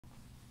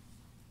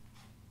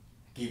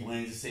keep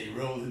wanting to say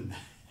rolling.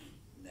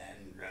 Not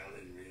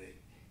rolling, really.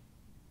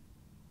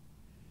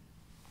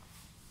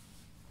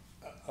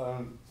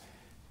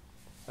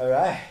 All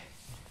right.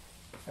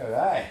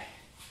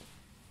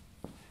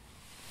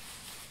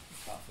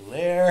 Off a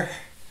layer,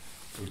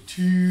 or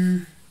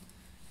 2,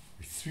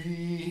 or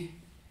 3.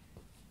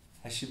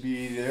 That should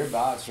be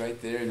thereabouts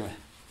right there in the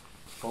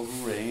focal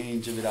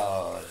range of it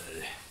all.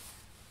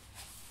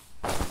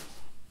 What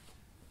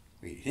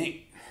do you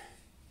think?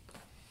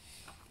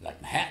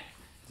 Like my hat?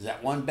 Is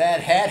that one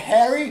bad hat,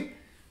 Harry?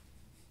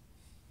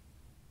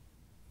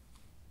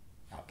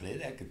 I'll play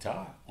that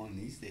guitar one of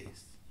these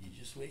days. You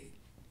just wait.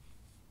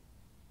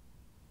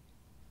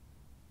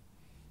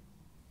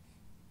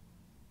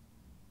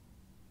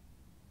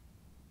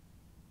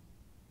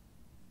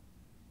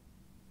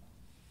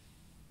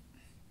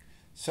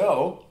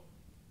 So,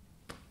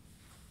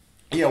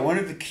 yeah, one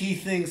of the key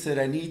things that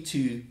I need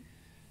to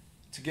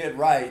get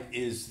right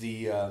is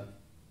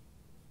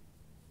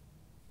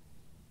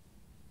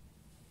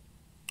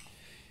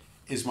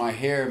my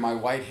hair, my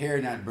white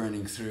hair not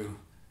burning through,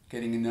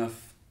 getting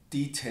enough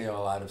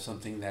detail out of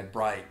something that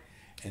bright,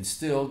 and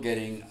still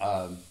getting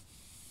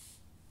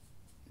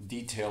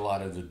detail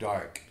out of the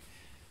dark.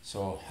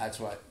 So that's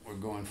what we're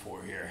going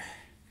for here.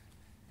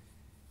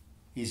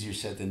 Easier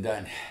said than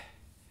done.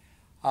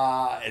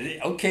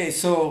 Okay,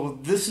 so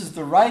this is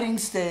the writing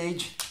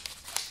stage,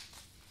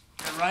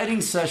 the writing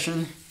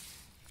session,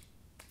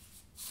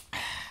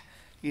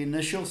 the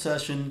initial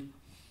session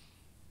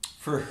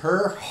for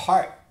Her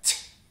Heart.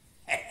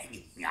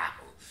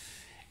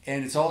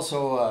 And it's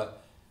also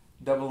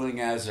doubling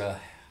as a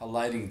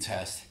lighting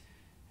test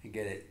and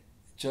get it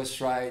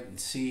just right and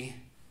see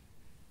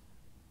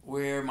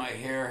where my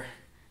hair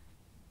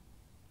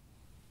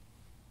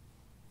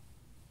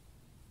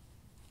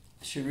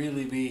should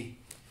really be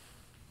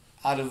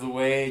out of the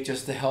way,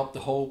 just to help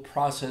the whole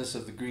process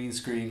of the green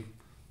screen.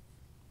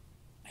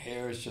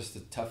 Hair is just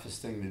the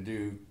toughest thing to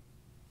do.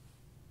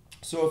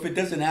 So if it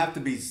doesn't have to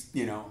be,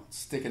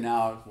 sticking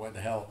out, what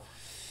the hell?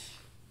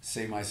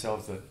 Save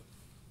myself the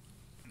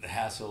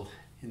hassle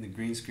in the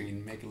green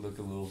screen, make it look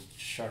a little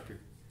sharper.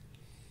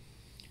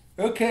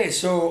 Okay,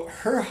 so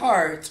Her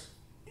Heart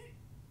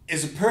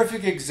is a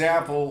perfect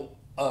example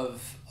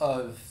of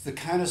the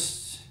kind of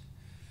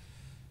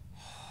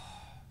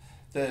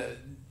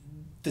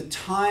the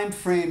time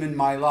frame in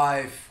my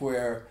life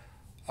where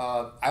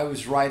I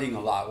was writing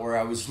a lot, where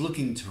I was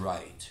looking to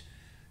write.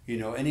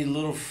 Any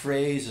little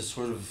phrase that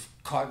sort of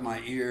caught my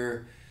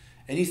ear,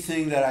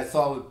 anything that I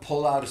thought would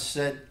pull out a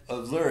set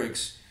of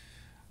lyrics,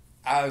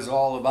 I was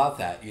all about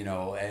that,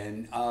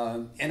 and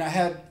I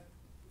had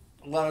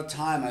a lot of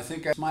time. I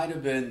think I might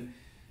have been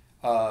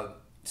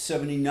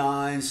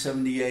 79,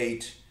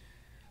 78,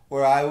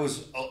 where I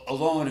was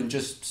alone and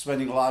just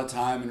spending a lot of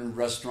time in a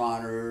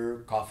restaurant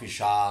or coffee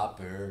shop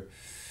or,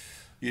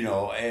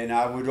 and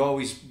I would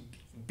always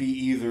be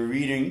either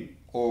reading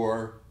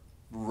or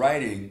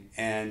writing.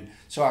 And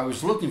so I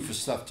was looking for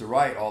stuff to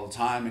write all the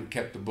time and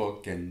kept a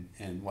book and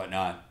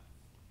whatnot.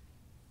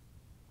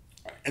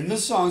 And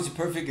this song is a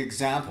perfect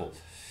example.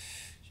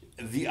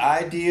 The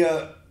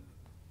idea,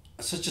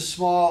 such a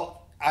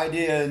small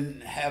idea,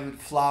 and have it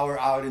flower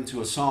out into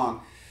a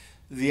song.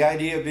 The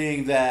idea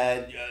being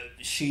that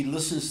she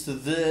listens to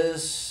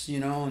this,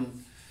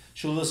 and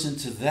she'll listen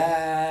to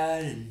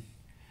that, and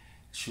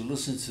she'll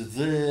listen to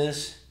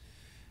this,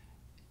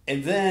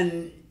 and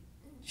then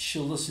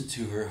she'll listen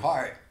to her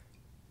heart.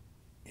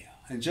 Yeah.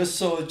 And just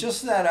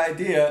that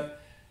idea,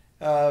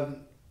 I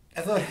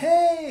thought,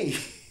 hey,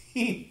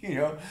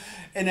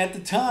 and at the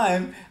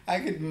time I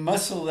could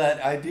muscle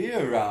that idea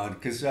around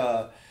because,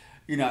 I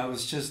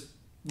was just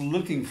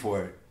looking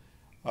for it.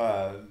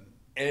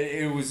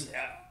 It was,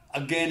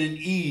 again, an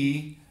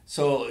E,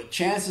 so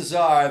chances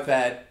are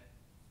that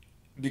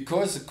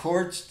because the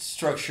chord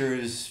structure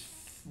is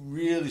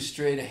really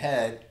straight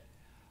ahead,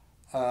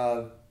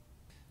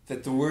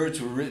 that the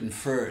words were written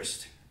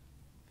first.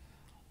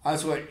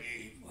 That's what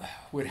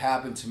would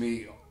happen to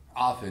me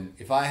often.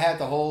 If I had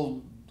the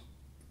whole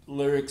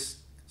lyrics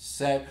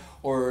set,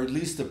 or at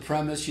least the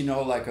premise,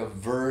 like a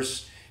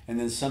verse and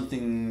then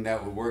something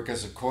that would work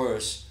as a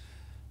chorus,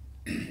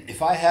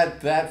 if I had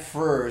that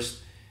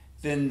first,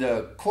 then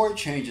the chord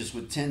changes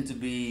would tend to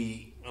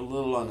be a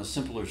little on the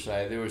simpler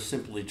side. They were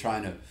simply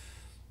trying to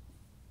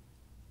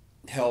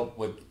help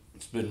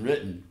what's been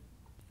written.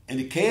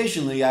 And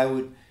occasionally I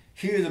would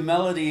hear the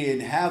melody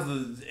and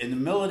the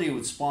melody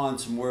would spawn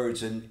some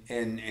words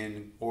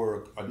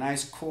or a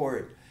nice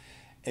chord.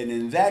 And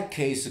in that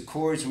case, the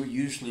chords would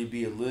usually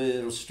be a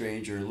little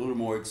stranger, a little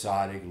more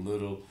exotic, a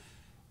little,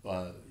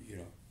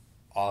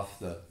 off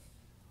the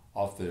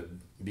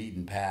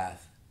beaten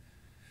path.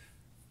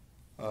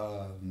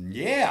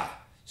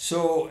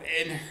 So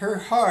in Her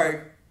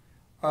Heart,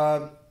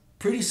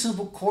 pretty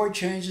simple chord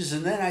changes,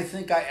 and then I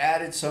think I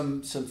added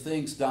some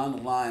things down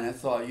the line. I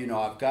thought,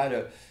 I've got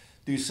to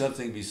do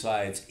something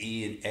besides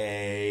E and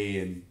A,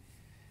 and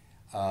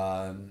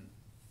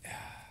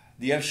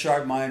the F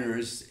sharp minor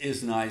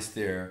is nice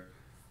there,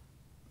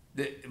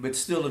 but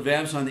still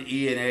advance on the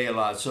E and A a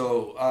lot.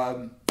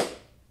 So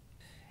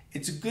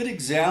it's a good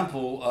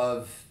example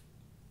of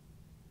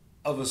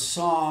a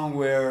song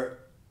where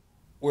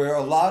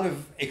a lot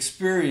of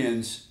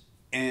experience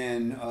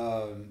and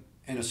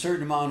a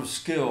certain amount of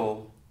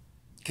skill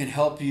can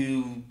help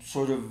you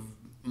sort of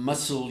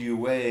muscle your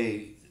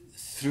way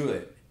through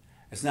it.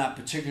 It's not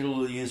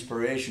particularly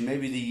inspiration.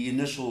 Maybe the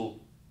initial,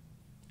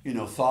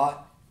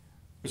 thought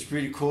was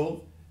pretty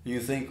cool. And you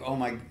think, oh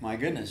my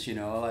goodness,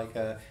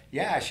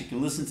 yeah, she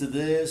can listen to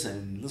this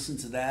and listen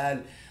to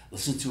that,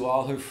 listen to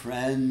all her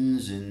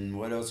friends, and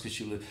what else could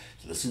she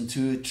listen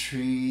to a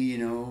tree,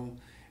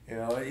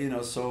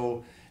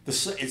 So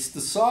it's the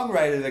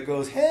songwriter that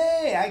goes,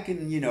 hey, I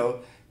can,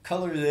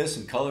 color this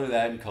and color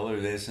that and color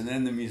this, and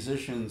then the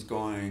musician's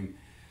going,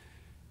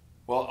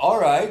 well, all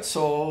right,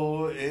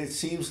 so it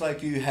seems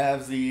like you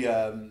have the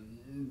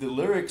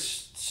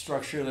lyrics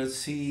structure. Let's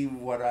see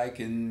what I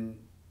can,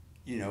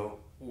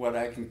 what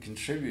I can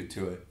contribute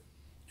to it.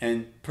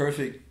 And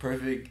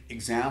perfect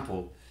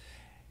example.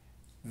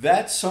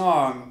 That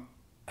song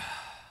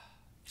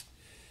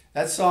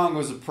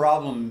was a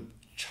problem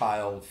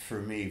child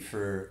for me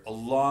for a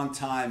long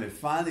time. It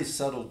finally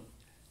settled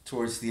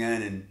towards the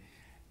end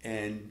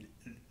and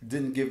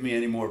didn't give me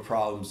any more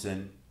problems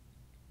than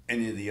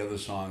any of the other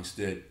songs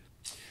did.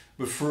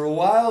 But for a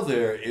while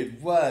there,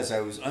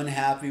 I was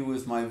unhappy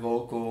with my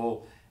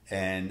vocal,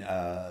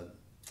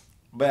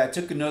 but I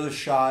took another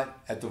shot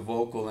at the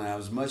vocal, and I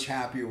was much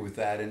happier with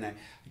that, and I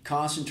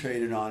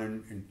concentrated on it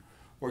and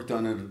worked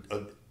on it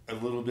a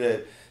little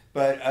bit.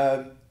 But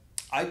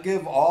I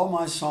give all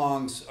my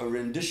songs a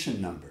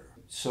rendition number.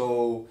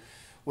 So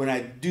when I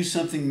do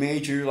something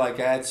major, like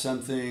add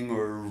something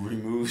or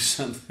remove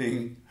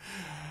something,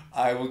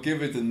 I will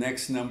give it the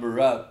next number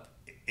up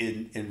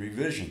in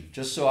revision,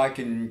 just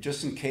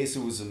in case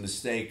it was a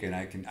mistake, and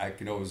I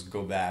can always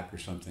go back or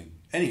something.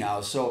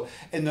 Anyhow, so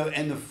and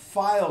the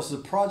files, the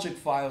project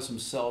files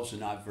themselves are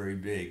not very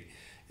big.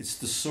 It's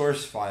the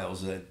source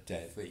files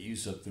that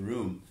use up the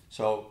room.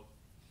 So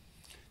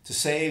to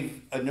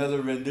save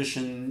another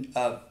rendition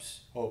up,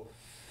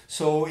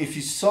 so if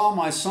you saw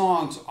my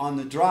songs on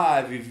the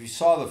drive, if you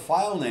saw the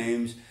file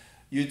names,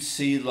 you'd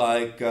see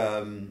like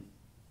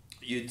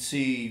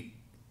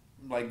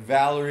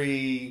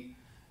Valerie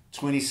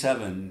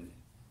 27,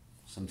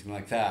 something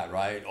like that,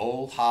 right?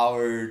 Old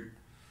Howard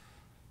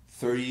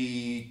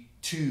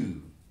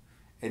 32,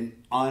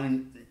 and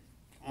on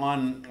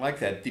like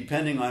that,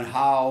 depending on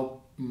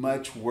how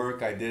much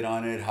work I did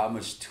on it, how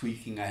much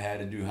tweaking I had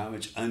to do, how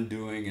much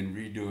undoing and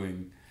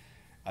redoing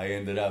I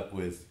ended up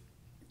with.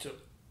 So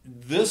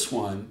this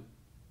one,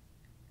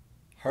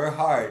 Her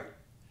Heart,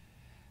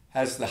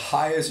 has the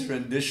highest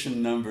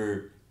rendition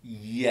number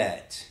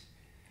yet.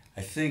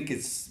 I think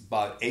it's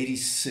about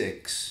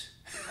 86.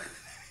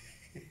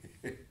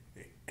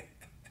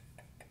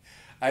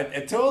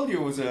 I told you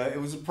it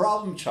was a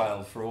problem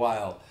child for a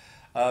while,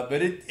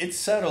 but it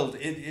settled.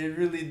 It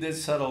really did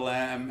settle.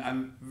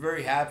 I'm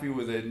very happy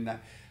with it, and I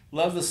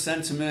love the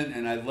sentiment,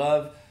 and I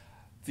love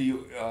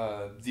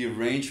the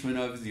arrangement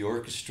of it, the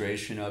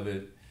orchestration of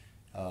it,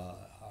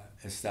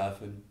 and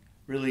stuff. And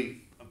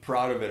really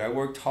proud of it. I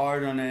worked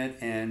hard on it,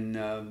 and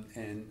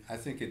I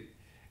think it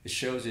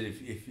shows it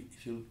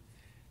if you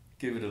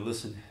give it a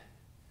listen.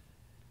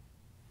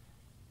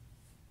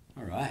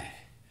 All right.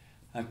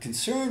 I'm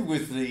concerned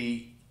with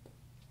the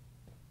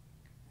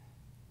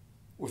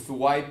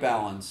white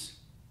balance.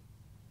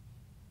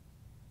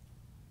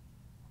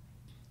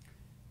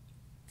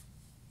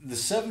 The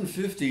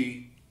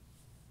 750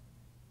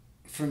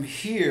 from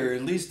here,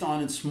 at least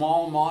on its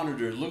small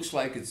monitor, looks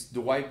like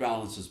the white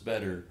balance is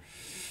better.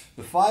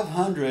 The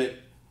 500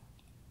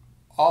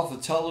 off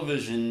the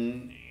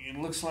television, it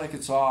looks like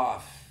it's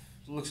off.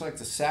 It looks like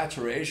the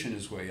saturation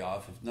is way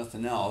off, if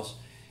nothing else,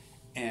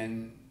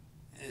 and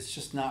it's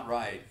just not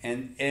right.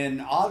 And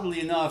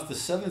oddly enough, the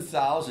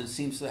 7000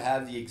 seems to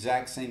have the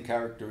exact same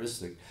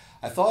characteristic.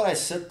 I thought I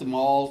set them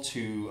all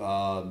to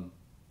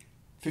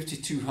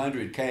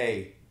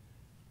 5200K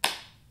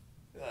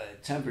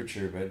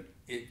temperature, but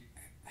it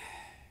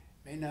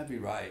may not be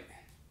right.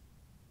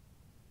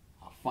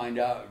 I'll find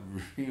out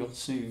real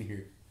soon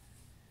here.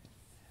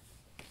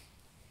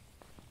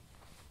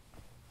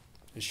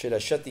 Should I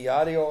shut the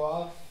audio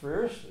off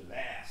first or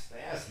last?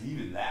 Leave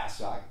it last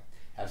so I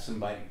have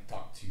somebody to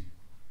talk to.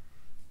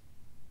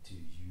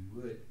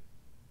 You would.